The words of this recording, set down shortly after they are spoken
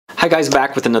Hi guys,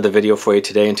 back with another video for you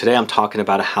today, and today I'm talking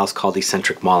about a house called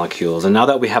Escentric Molecules. And now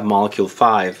that we have Molecule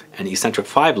 5 and Escentric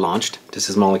 5 launched,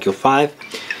 this is Molecule 5,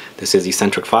 this is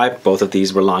Escentric 5, both of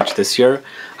these were launched this year,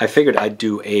 I figured I'd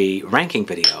do a ranking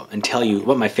video and tell you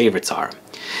what my favorites are.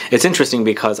 It's interesting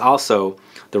because also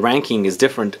the ranking is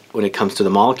different when it comes to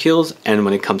the molecules and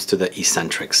when it comes to the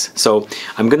Escentrics. So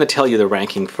I'm going to tell you the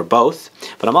ranking for both,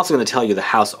 but I'm also going to tell you the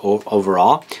house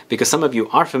overall, because some of you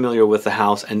are familiar with the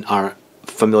house and are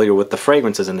familiar with the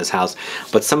fragrances in this house,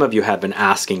 but some of you have been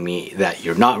asking me that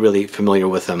you're not really familiar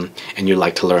with them and you'd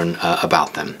like to learn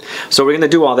about them. So we're going to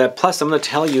do all that, plus I'm going to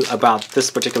tell you about this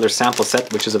particular sample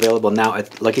set, which is available now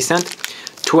at Luckyscent.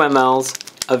 2 mLs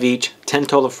of each, 10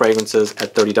 total fragrances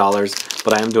at $30,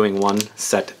 but I am doing one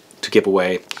set to give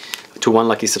away to one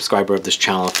lucky subscriber of this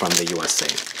channel from the USA.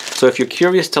 So if you're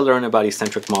curious to learn about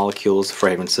Escentric Molecules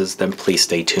Fragrances, then please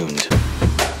stay tuned.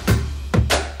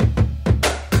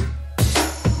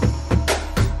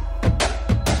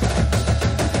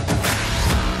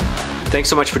 Thanks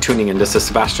so much for tuning in. This is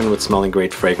Sebastian with Smelling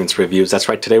Great Fragrance Reviews. That's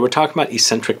right, today we're talking about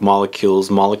Escentric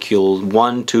Molecules, Molecule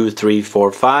 1, 2, 3,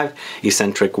 4, 5,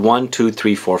 Escentric 1, 2,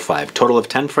 3, 4, 5. Total of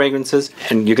 10 fragrances,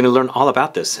 and you're going to learn all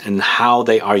about this and how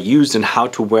they are used and how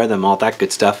to wear them, all that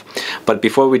good stuff. But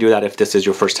before we do that, if this is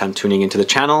your first time tuning into the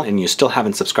channel and you still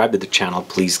haven't subscribed to the channel,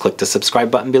 please click the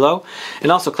subscribe button below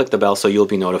and also click the bell so you'll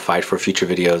be notified for future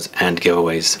videos and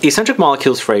giveaways. Escentric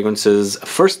Molecules Fragrances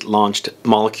first launched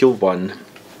Molecule 1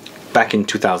 back in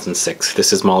 2006.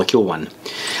 This is Molecule 1.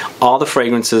 All the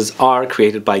fragrances are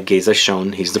created by Geza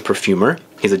Schoen. He's the perfumer.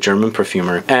 He's a German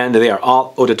perfumer, and they are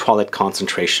all eau de toilette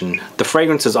concentration. The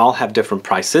fragrances all have different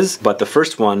prices, but the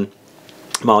first one,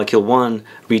 Molecule 1,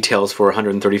 retails for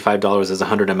 $135 as a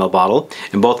 100 ml bottle,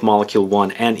 and both Molecule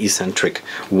 1 and Escentric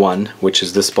 1, which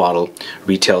is this bottle,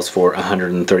 retails for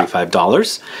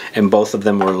 $135, and both of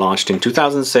them were launched in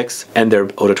 2006, and they're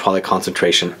eau de toilette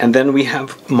concentration. And then we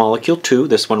have Molecule 2,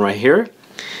 this one right here,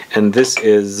 and this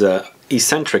is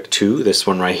Escentric 2, this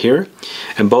one right here,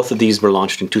 and both of these were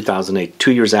launched in 2008,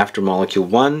 2 years after Molecule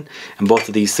 1, and both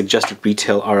of these suggested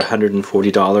retail are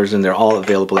 $140, and they're all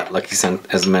available at Luckyscent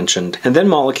as mentioned. And then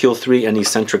Molecule 3 and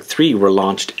Escentric 3 were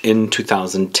launched in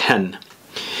 2010.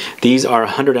 These are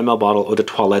 100 ml bottle eau de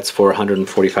toilettes for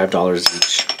 $145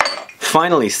 each.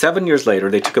 Finally, 7 years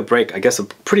later, they took a break, I guess a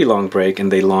pretty long break,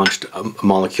 and they launched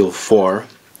Molecule 4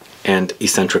 and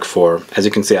Escentric 4. As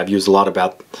you can see, I've used a lot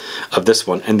of this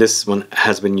one, and this one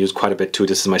has been used quite a bit too.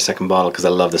 This is my second bottle because I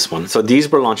love this one. So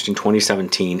these were launched in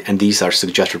 2017, and these are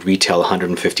suggested retail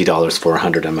 $150 for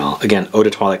 100 ml. Again, eau de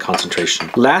toilette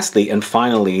concentration. Lastly and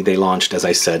finally, they launched, as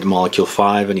I said, Molecule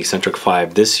 5 and Escentric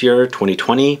 5 this year,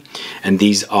 2020, and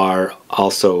these are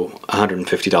also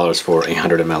 $150 for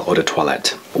 100 ml eau de toilette.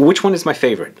 Which one is my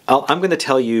favorite? I'm going to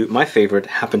tell you my favorite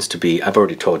happens to be, I've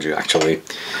already told you actually,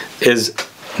 is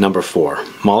number 4.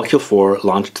 Molecule 4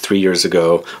 launched 3 years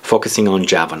ago, focusing on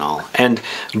Javanol. And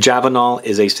Javanol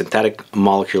is a synthetic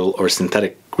molecule or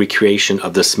synthetic recreation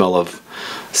of the smell of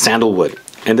sandalwood.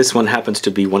 And this one happens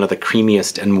to be one of the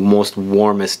creamiest and most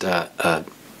warmest, I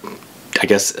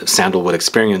guess, sandalwood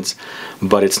experience.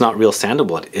 But it's not real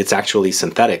sandalwood. It's actually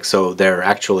synthetic. So they're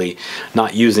actually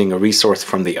not using a resource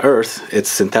from the earth. It's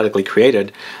synthetically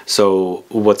created. So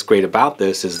what's great about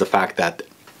this is the fact that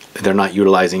they're not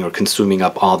utilizing or consuming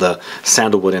up all the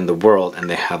sandalwood in the world, and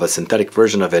they have a synthetic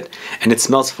version of it, and it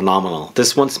smells phenomenal.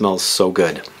 This one smells so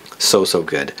good. So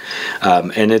good.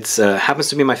 And it's happens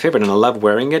to be my favorite, and I love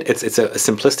wearing it. It's a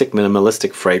simplistic,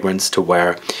 minimalistic fragrance to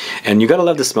wear, and you gotta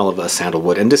love the smell of a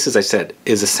sandalwood. And this, as I said,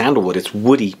 is a sandalwood. It's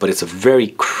woody, but it's a very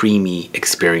creamy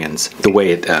experience the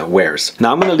way it wears.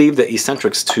 Now I'm gonna leave the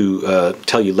Escentrics to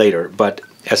tell you later, but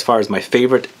as far as my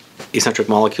favorite Escentric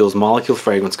Molecules molecule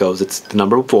fragrance goes, it's the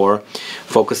number 4,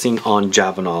 focusing on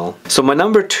Javanol. So my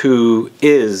number 2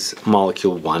 is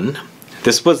Molecule 1.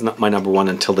 This was not my number 1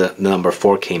 until the number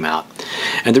 4 came out.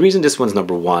 And the reason this one's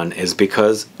number 1 is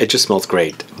because it just smells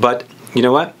great. But you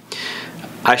know what?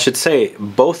 I should say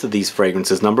both of these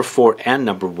fragrances, number 4 and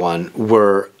number 1,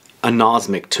 were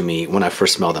anosmic to me when I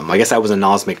first smelled them. I guess I was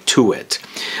anosmic to it.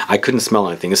 I couldn't smell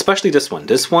anything, especially this one.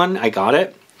 This one, I got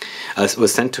it. It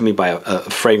was sent to me by a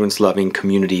fragrance-loving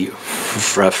community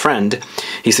friend.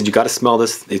 He said, you got to smell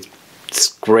this.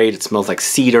 It's great. It smells like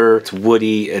cedar. It's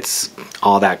woody. It's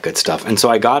all that good stuff. And so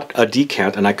I got a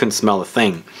decant, and I couldn't smell a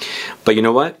thing. But you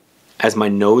know what? As my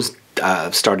nose,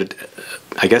 started,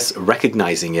 I guess,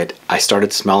 recognizing it, I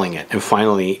started smelling it, and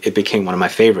finally it became one of my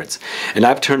favorites. And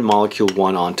I've turned Molecule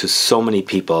 1 on to so many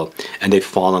people, and they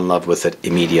fall in love with it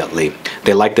immediately.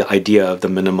 They like the idea of the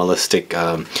minimalistic,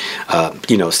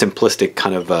 you know, simplistic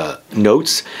kind of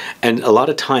notes. And a lot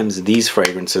of times these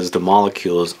fragrances, the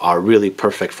molecules, are really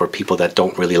perfect for people that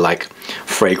don't really like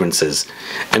fragrances.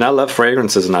 And I love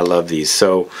fragrances, and I love these.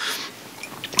 So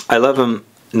I love them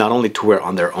not only to wear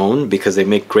on their own, because they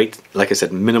make great, like I said,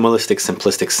 minimalistic,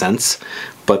 simplistic scents,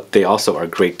 but they also are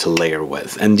great to layer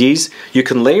with. And these, you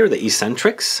can layer the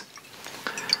Escentrics,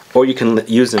 or you can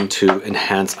use them to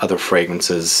enhance other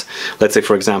fragrances. Let's say,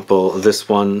 for example, this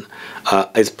one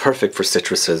is perfect for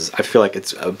citruses. I feel like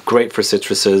it's great for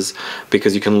citruses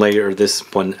because you can layer this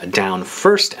one down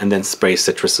first and then spray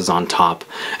citruses on top,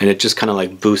 and it just kind of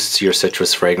like boosts your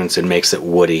citrus fragrance and makes it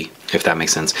woody, if that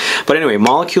makes sense. But anyway,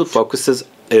 Molecule focuses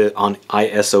on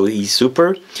ISOE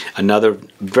Super, another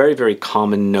very, very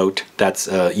common note that's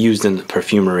used in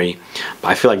perfumery.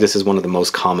 I feel like this is one of the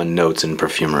most common notes in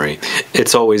perfumery.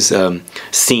 It's always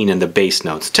seen in the base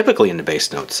notes, typically in the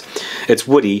base notes. It's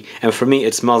woody, and for me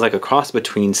it smells like a cross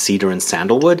between cedar and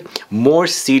sandalwood. More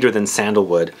cedar than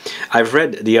sandalwood. I've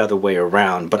read the other way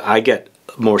around, but I get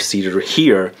more cedar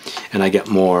here, and I get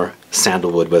more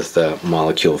sandalwood with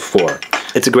Molecule 4.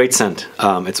 It's a great scent.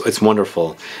 It's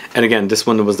wonderful. And again, this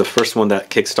one was the first one that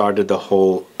kick-started the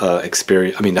whole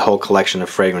experience, I mean the whole collection of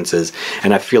fragrances,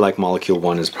 and I feel like Molecule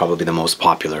 1 is probably the most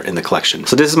popular in the collection.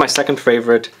 So this is my second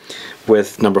favorite,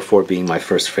 with number 4 being my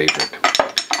first favorite.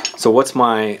 So what's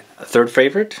my third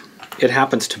favorite? It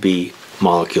happens to be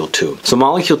Molecule 2. So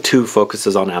Molecule 2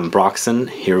 focuses on ambroxan.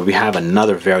 Here we have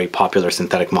another very popular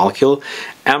synthetic molecule.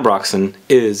 Ambroxan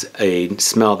is a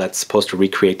smell that's supposed to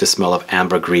recreate the smell of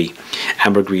ambergris.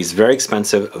 Ambergris is very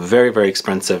expensive, very, very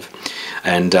expensive.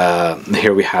 And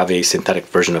here we have a synthetic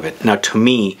version of it. Now to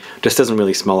me, this doesn't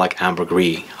really smell like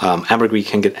ambergris. Ambergris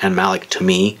can get animalic to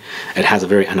me. It has a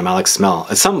very animalic smell.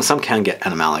 Some can get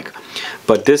animalic.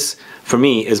 But this, for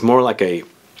me, is more like a...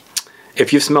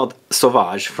 If you've smelled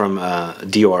Sauvage from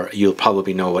Dior, you'll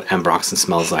probably know what ambroxan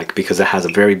smells like, because it has a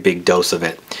very big dose of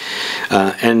it.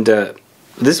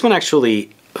 This one actually,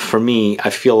 for me, I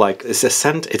feel like it's a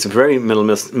scent, it's very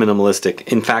minimalistic.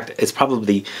 In fact, it's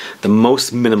probably the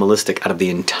most minimalistic out of the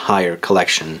entire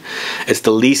collection. It's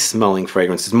the least smelling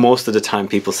fragrance. Most of the time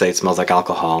people say it smells like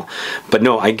alcohol. But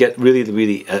no, I get really,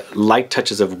 really light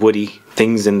touches of woody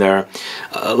things in there.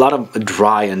 A lot of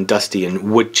dry and dusty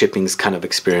and wood chippings kind of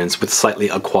experience with slightly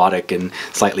aquatic and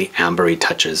slightly ambery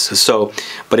touches. So,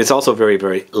 but it's also very,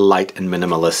 very light and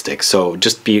minimalistic. So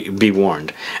just be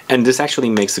warned. And this actually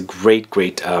makes a great,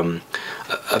 great a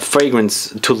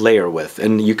fragrance to layer with.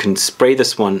 And you can spray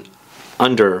this one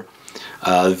under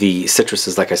the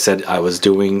citruses, like I said, I was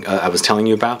telling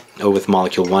you about with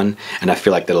Molecule 1, and I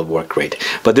feel like that'll work great.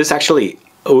 But this actually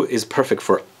is perfect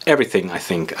for everything, I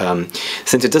think.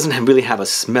 Since it doesn't really have a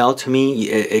smell to me,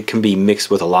 it can be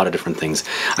mixed with a lot of different things.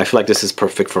 I feel like this is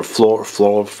perfect for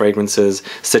floral fragrances,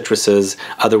 citruses,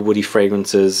 other woody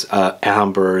fragrances,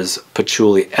 ambers,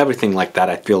 patchouli, everything like that.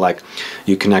 I feel like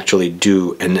you can actually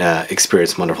do and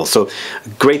experience wonderful. So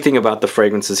great thing about the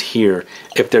fragrances here,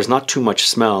 if there's not too much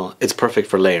smell, it's perfect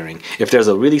for layering. If there's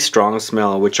a really strong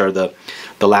smell, which are the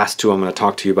last two I'm going to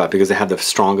talk to you about, because they have the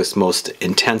strongest, most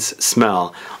intense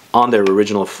smell on their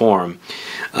original form,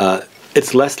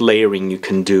 it's less layering you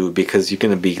can do, because you're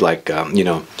going to be like, you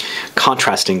know,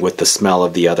 contrasting with the smell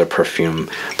of the other perfume.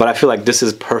 But I feel like this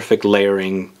is perfect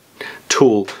layering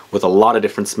tool with a lot of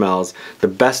different smells. The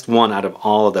best one out of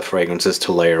all of the fragrances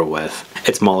to layer with.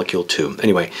 It's Molecule 2.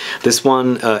 Anyway, this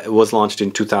one was launched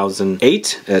in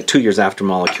 2008, 2 years after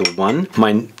Molecule 1.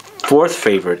 My fourth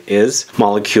favorite is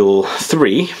Molecule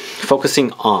 3,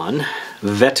 focusing on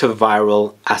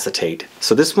vetiviral acetate.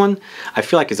 So this one, I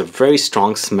feel like, is a very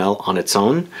strong smell on its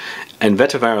own, and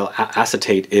vetiviral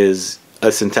acetate is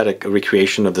a synthetic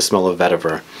recreation of the smell of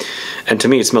vetiver. And to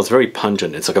me, it smells very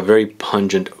pungent. It's like a very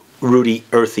pungent, rooty,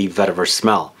 earthy vetiver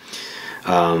smell.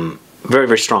 Very,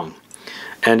 very strong.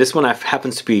 And this one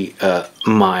happens to be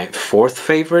my fourth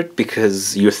favorite,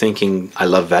 because you're thinking, I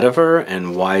love vetiver,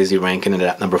 and why is he ranking it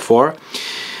at number 4?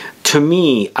 To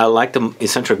me, I like the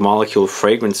Escentric Molecule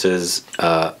Fragrances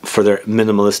for their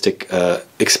minimalistic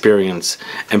experience.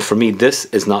 And for me, this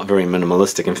is not very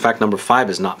minimalistic. In fact, number 5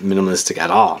 is not minimalistic at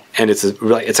all. And it's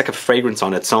like a fragrance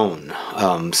on its own.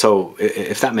 So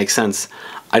if that makes sense,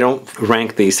 I don't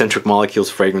rank the Escentric Molecules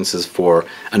Fragrances for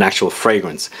an actual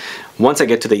fragrance. Once I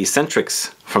get to the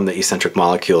Escentrics from the Escentric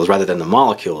Molecules rather than the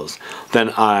molecules,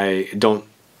 then I don't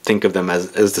think of them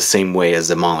as the same way as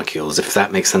the molecules, if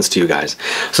that makes sense to you guys.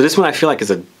 So this one I feel like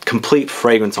is a complete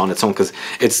fragrance on its own, because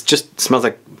it's just smells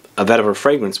like a vetiver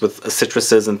fragrance with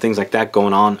citruses and things like that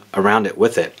going on around it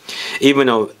with it. Even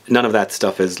though none of that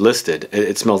stuff is listed,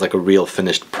 it smells like a real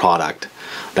finished product.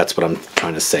 That's what I'm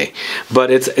trying to say. But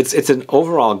it's an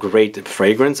overall great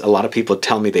fragrance. A lot of people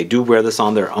tell me they do wear this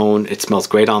on their own. It smells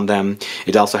great on them.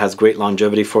 It also has great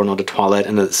longevity for an eau de toilette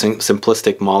and a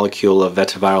simplistic molecule of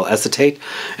vetiviral acetate.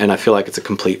 And I feel like it's a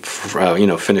complete,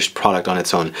 finished product on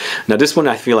its own. Now this one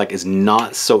I feel like is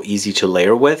not so easy to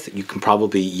layer with. You can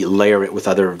probably layer it with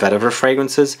other vetiver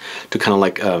fragrances to kind of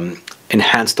like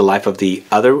enhance the life of the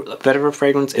other vetiver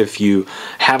fragrance if you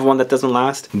have one that doesn't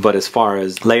last. But as far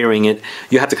as layering it,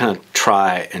 you have to kind of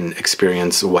try and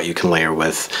experience what you can layer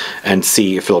with and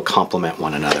see if it'll complement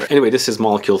one another. Anyway, this is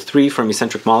Molecule 3 from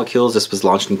Escentric Molecules. This was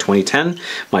launched in 2010,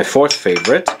 my 4th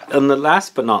favorite. And the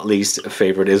last but not least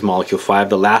favorite is Molecule 5,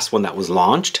 the last one that was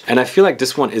launched. And I feel like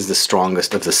this one is the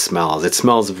strongest of the smells. It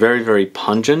smells very, very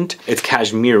pungent. It's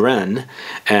cashmerean,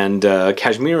 and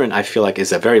cashmerean I feel like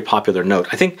is a very popular note.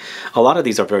 I think a lot of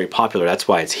these are very popular, that's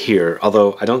why it's here.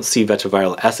 Although I don't see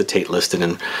vetiviral acetate listed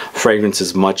in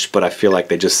fragrances much, but I feel like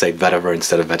they just say vetiver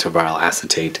instead of vetiviral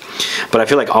acetate. But I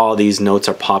feel like all these notes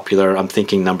are popular. I'm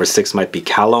thinking number 6 might be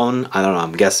cologne. I don't know,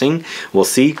 I'm guessing. We'll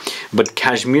see. But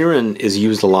cashmerean is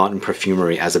used a lot in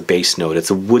perfumery as a base note.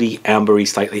 It's a woody, ambery,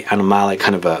 slightly animalic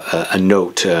kind of a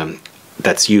note.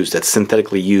 That's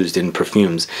synthetically used in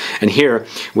perfumes. And here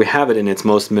we have it in its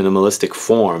most minimalistic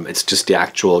form. It's just the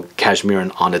actual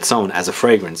cashmerean on its own as a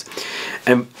fragrance.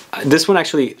 And this one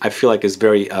actually I feel like is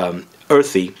very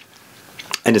earthy,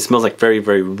 and it smells like very,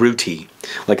 very rooty.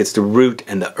 Like it's the root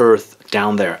and the earth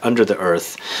down there under the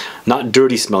earth. Not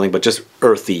dirty smelling, but just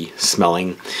earthy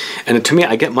smelling. And to me,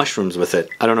 I get mushrooms with it.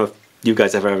 I don't know if you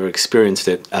guys have ever experienced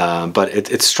it, but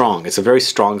it's strong. It's a very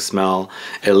strong smell.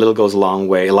 A little goes a long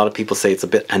way. A lot of people say it's a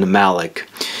bit animalic.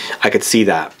 I could see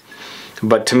that.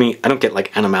 But to me, I don't get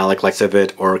like animalic like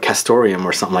civet or castoreum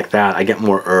or something like that. I get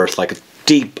more earth, like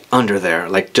deep under there,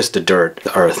 like just the dirt,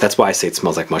 the earth. That's why I say it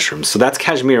smells like mushrooms. So that's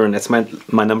cashmerean. That's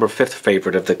my number 5th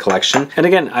favorite of the collection. And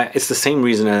again, it's the same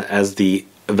reason as the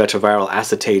vetiviral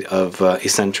acetate of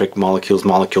Escentric Molecules,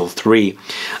 Molecule 3.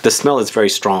 The smell is very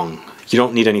strong. You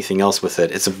don't need anything else with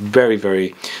it. It's a very,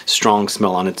 very strong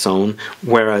smell on its own,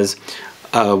 whereas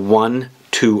 1,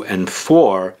 2, and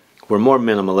 4 were more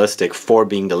minimalistic, 4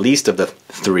 being the least of the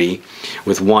 3,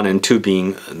 with 1 and 2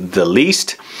 being the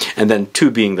least, and then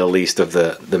 2 being the least of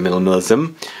the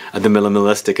minimalism, the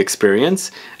minimalistic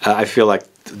experience. I feel like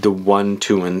the 1,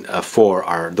 2, and 4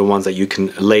 are the ones that you can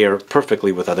layer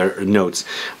perfectly with other notes,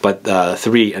 but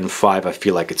 3 and 5 I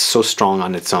feel like it's so strong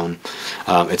on its own,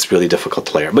 it's really difficult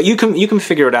to layer. But you can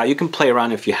figure it out. You can play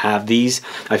around if you have these.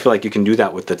 I feel like you can do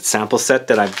that with the sample set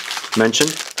that I've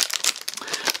mentioned.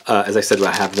 As I said,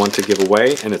 I have one to give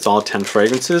away, and it's all 10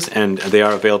 fragrances, and they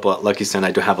are available at Luckyscent.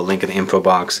 I do have a link in the info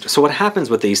box. So what happens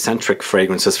with the Escentric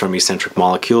fragrances from Escentric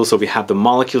Molecules? So we have the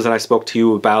molecules that I spoke to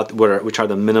you about, which are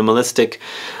the minimalistic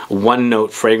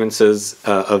one-note fragrances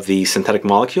of the synthetic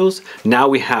molecules. Now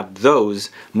we have those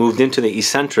moved into the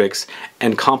Escentrics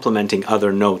and complementing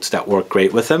other notes that work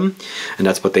great with them, and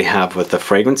that's what they have with the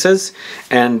fragrances.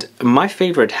 And my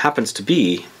favorite happens to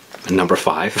be number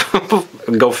 5.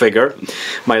 Go figure.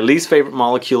 My least favorite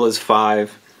molecule is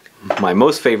 5. My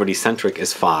most favorite Escentric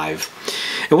is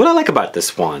 5. And what I like about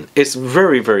this one, it's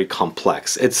very, very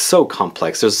complex. It's so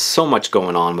complex. There's so much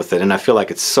going on with it, and I feel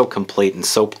like it's so complete and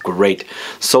so great,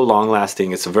 so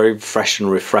long-lasting. It's a very fresh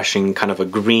and refreshing, kind of a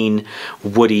green,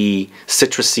 woody,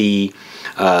 citrusy,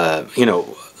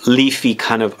 leafy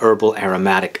kind of herbal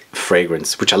aromatic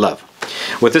fragrance, which I love.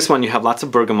 With this one, you have lots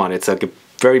of bergamot. It's like a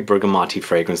very bergamoty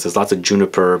fragrance. There's lots of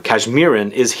juniper.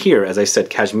 Cashmerean is here. As I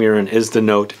said, cashmerean is the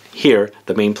note here,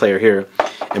 the main player here,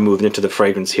 and moved into the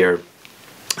fragrance here.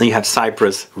 And you have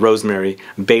cypress, rosemary,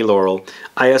 bay laurel.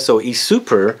 ISOE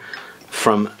Super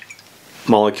from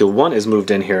Molecule 1 is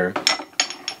moved in here.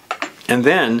 And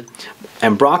then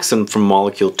ambroxan from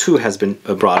Molecule 2 has been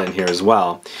brought in here as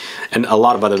well. And a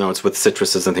lot of other notes with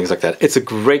citruses and things like that. It's a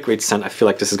great, great scent. I feel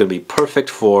like this is going to be perfect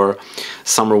for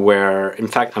summer wear. In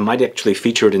fact, I might actually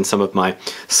feature it in some of my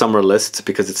summer lists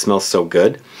because it smells so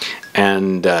good.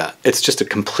 And it's just a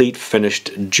complete,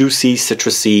 finished, juicy,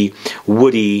 citrusy,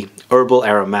 woody, herbal,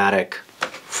 aromatic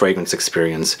fragrance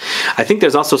experience. I think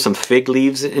there's also some fig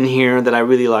leaves in here that I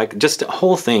really like. Just the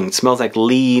whole thing. It smells like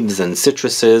leaves and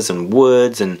citruses and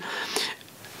woods, and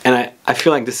I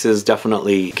feel like this is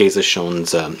definitely Geza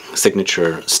Schoen's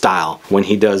signature style when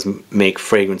he does make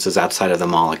fragrances outside of the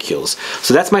molecules.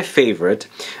 So that's my favorite.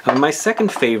 My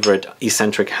second favorite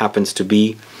Escentric happens to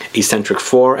be Escentric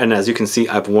 4, and as you can see,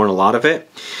 I've worn a lot of it.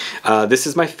 This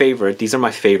is my favorite. These are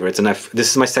my favorites, and this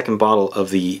is my second bottle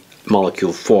of the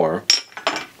Molecule 4.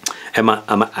 And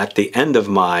I'm at the end of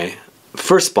my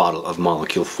first bottle of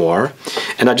Molecule 4,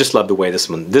 and I just love the way this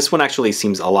one actually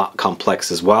seems a lot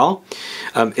complex as well.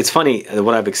 It's funny,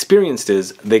 what I've experienced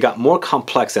is they got more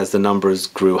complex as the numbers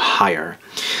grew higher.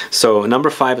 So number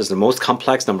 5 is the most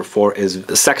complex, number 4 is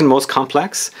the second most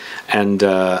complex, and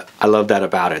I love that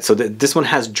about it. So this one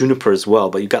has juniper as well,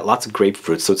 but you've got lots of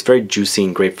grapefruit, so it's very juicy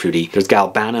and grapefruity. There's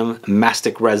galbanum,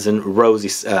 mastic resin,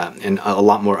 rose, and a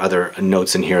lot more other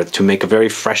notes in here to make a very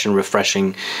fresh and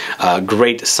refreshing,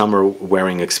 great summer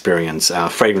wearing experience,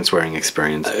 fragrance wearing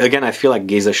experience. Again, I feel like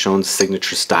Geza Schoen's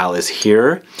signature style is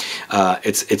here.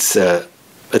 It's a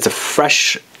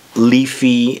fresh,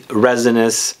 leafy,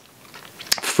 resinous,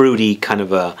 fruity kind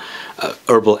of a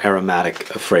herbal aromatic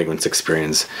fragrance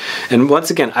experience. And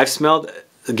once again, I've smelled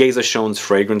Geza Schoen's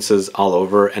fragrances all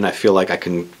over, and I feel like I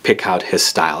can pick out his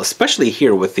style, especially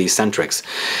here with the Escentrics.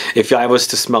 If I was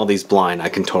to smell these blind, I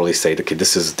can totally say, okay,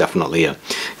 this is definitely a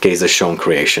Geza Schoen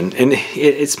creation, and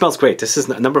it smells great. This is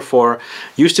number 4,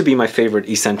 used to be my favorite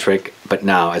Escentric, but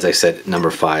now, as I said, number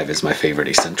 5 is my favorite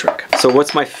Escentric. So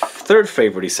what's my third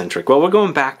favorite Escentric? Well, we're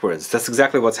going backwards. That's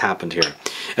exactly what's happened here.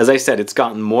 As I said, it's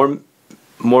gotten more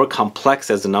complex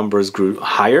as the numbers grew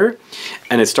higher,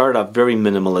 and it started off very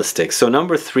minimalistic. So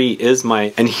number 3 is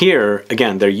my, and here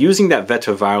again they're using that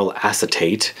vetiviral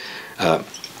acetate.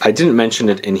 I didn't mention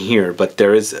it in here, but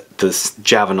there is this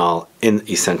Javanol in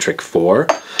Escentric 4,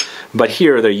 but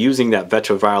here they're using that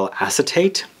vetiviral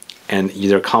acetate and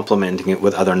they're complementing it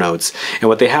with other notes. And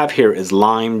what they have here is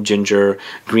lime, ginger,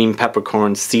 green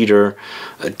peppercorn, cedar,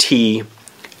 tea,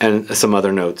 and some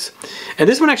other notes. And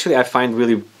this one actually I find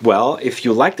really well. If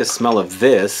you like the smell of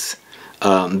this,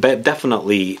 but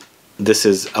definitely this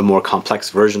is a more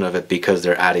complex version of it because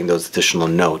they're adding those additional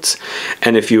notes.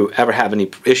 And if you ever have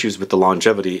any issues with the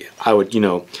longevity, I would,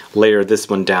 layer this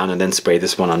one down and then spray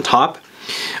this one on top.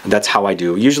 That's how I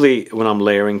do. Usually when I'm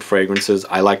layering fragrances,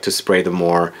 I like to spray the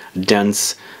more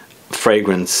dense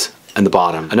fragrance and the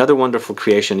bottom. Another wonderful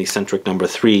creation, Escentric number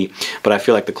 3, but I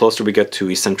feel like the closer we get to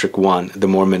Escentric 1, the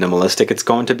more minimalistic it's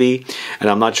going to be, and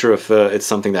I'm not sure if it's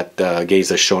something that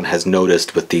Geza Schoen has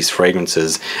noticed with these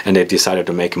fragrances, and they've decided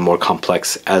to make them more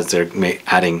complex as they're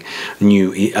adding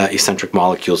new Escentric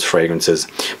Molecules fragrances.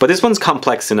 But this one's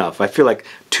complex enough. I feel like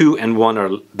 2 and 1 are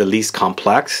the least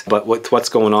complex, but with what's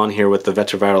going on here with the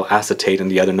vetiviral acetate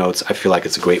and the other notes, I feel like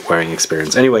it's a great wearing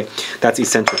experience. Anyway, that's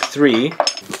Escentric 3.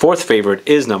 Fourth favorite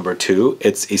is number 2.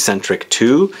 It's Escentric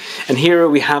 2, and here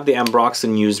we have the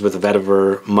ambroxan used with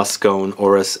vetiver, muscone,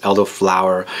 orris,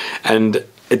 elderflower, and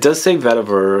it does say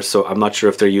vetiver, so I'm not sure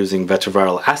if they're using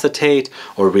vetiviral acetate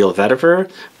or real vetiver,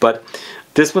 but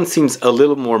this one seems a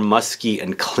little more musky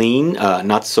and clean,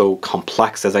 not so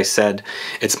complex. As I said,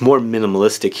 it's more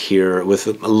minimalistic here with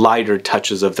lighter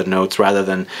touches of the notes rather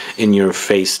than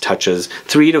in-your-face touches.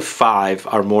 3 to 5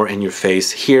 are more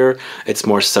in-your-face. Here, it's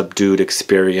more subdued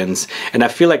experience. And I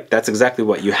feel like that's exactly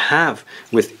what you have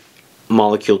with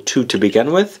Molecule 2 to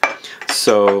begin with.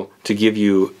 So to give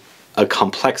you a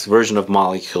complex version of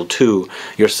Molecule 2,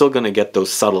 you're still going to get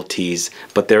those subtleties,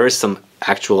 but there is some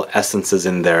actual essences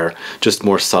in there, just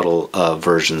more subtle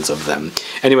versions of them.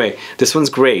 Anyway, this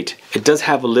one's great. It does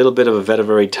have a little bit of a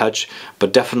vetiver touch,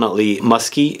 but definitely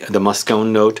musky, the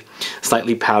muscone note,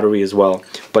 slightly powdery as well,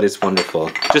 but it's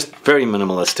wonderful. Just very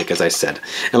minimalistic, as I said.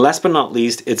 And last but not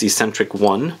least, it's Escentric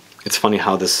 1. It's funny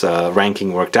how this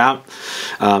ranking worked out.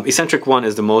 Escentric 1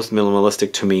 is the most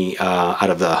minimalistic to me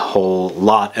out of the whole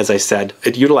lot. As I said,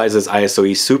 it utilizes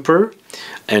ISOE Super,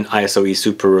 and ISOE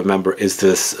Super, remember, is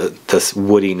this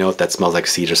woody note that smells like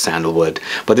cedar sandalwood.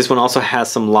 But this one also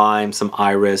has some lime, some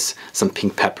iris, some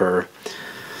pink pepper.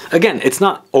 Again, it's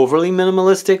not overly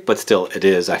minimalistic, but still it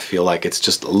is. I feel like it's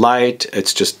just light.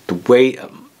 It's just the way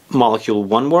Molecule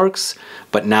 1 works,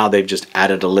 but now they've just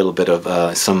added a little bit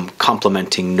of some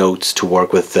complementing notes to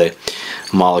work with the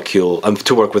molecule,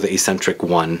 to work with the Escentric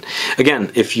 1.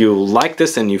 Again, if you like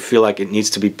this and you feel like it needs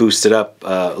to be boosted up,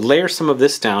 layer some of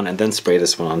this down and then spray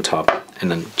this one on top,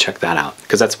 and then check that out,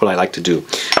 because that's what I like to do.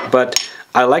 But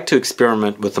I like to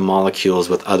experiment with the molecules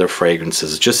with other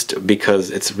fragrances just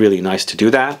because it's really nice to do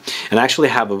that. And I actually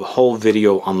have a whole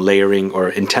video on layering or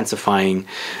intensifying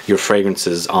your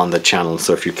fragrances on the channel.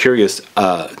 So if you're curious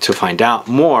to find out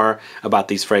more about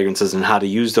these fragrances and how to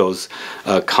use those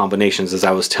combinations as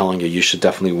I was telling you, you should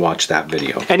definitely watch that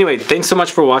video. Anyway, thanks so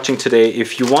much for watching today.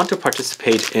 If you want to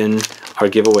participate in our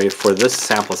giveaway for this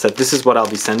sample set, this is what I'll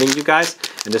be sending you guys,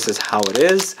 and this is how it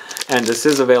is. And this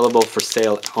is available for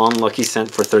sale on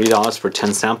Luckyscent for $30 for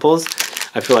 10 samples.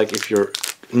 I feel like if you're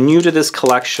new to this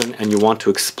collection and you want to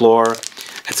explore,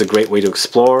 it's a great way to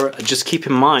explore. Just keep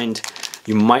in mind,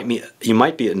 you might be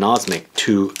anosmic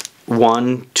to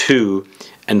 1, 2,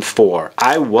 and 4.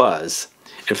 I was.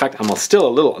 In fact, I'm still a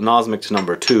little anosmic to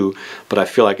number 2, but I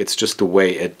feel like it's just the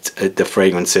way the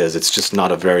fragrance is. It's just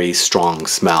not a very strong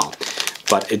smell.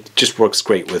 But it just works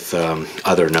great with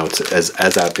other notes, as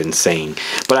I've been saying.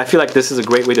 But I feel like this is a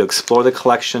great way to explore the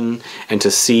collection and to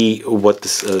see what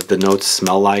the notes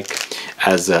smell like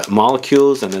as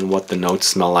molecules, and then what the notes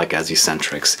smell like as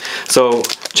Escentrics. So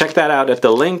check that out at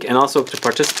the link, and also to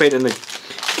participate in the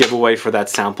giveaway for that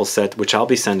sample set, which I'll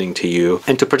be sending to you.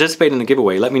 And to participate in the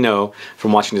giveaway, let me know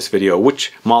from watching this video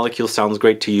which molecule sounds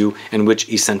great to you and which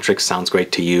Escentric sounds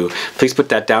great to you. Please put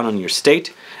that down on your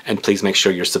state, and please make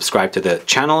sure you're subscribed to the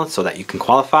channel so that you can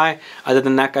qualify. Other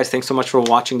than that, guys, thanks so much for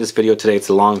watching this video today. It's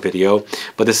a long video,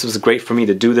 but this was great for me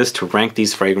to do this, to rank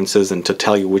these fragrances and to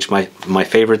tell you which my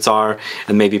favorites are,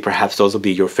 and maybe perhaps those will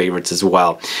be your favorites as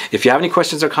well. If you have any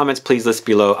questions or comments, please list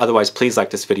below. Otherwise, please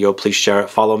like this video, please share it,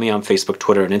 follow me on Facebook,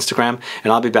 Twitter, and Instagram,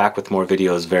 and I'll be back with more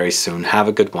videos very soon. Have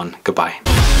a good one.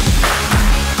 Goodbye.